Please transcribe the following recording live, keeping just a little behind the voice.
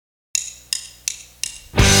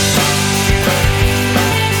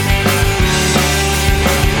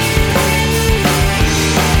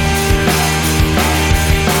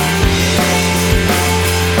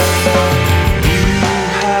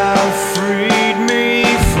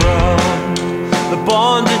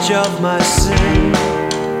bondage of my sin.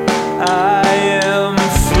 I am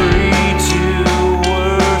free to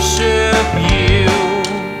worship you.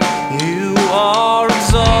 You are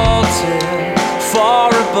exalted far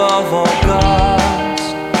above all gods.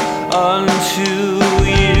 Unto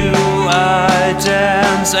you I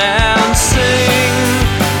dance and sing.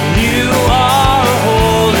 You are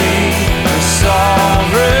holy, the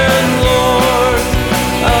sovereign Lord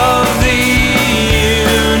of the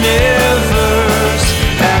universe,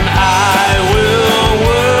 and I will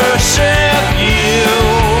worship you,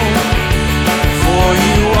 for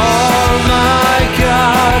you are my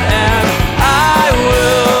God, and I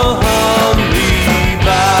will humbly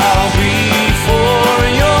bow before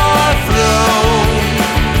your throne,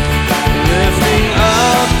 lifting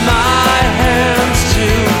up my hands to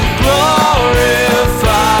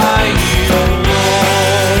glorify you,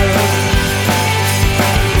 Lord.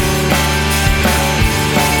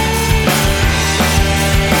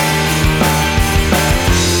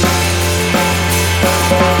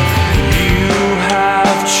 You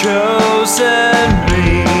have chosen me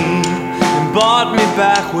and bought me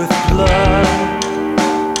back with blood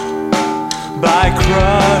by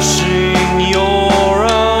crushing your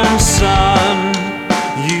own Son.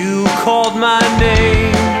 You called my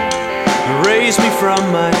name, raised me from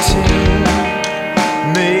my tomb,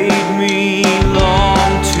 made me long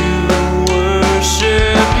to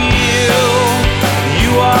worship you.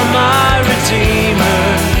 You are my Redeemer,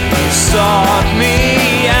 you sought me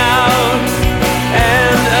out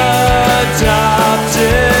and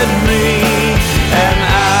adopted me, and I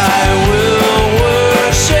will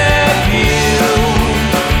worship you,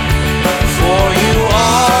 for you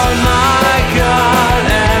are my God,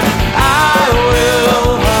 and I will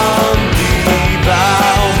humbly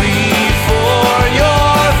bow before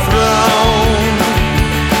your throne,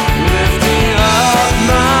 lifting up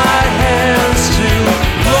my hands to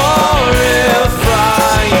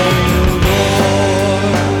glorify you,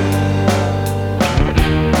 Lord.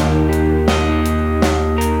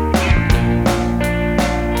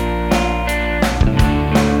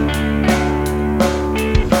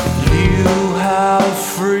 You have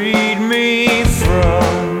freed me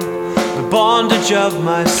from the bondage of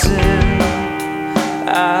my sin.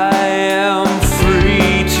 I am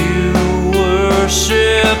free to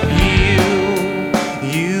worship you.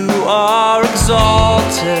 You are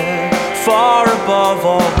exalted far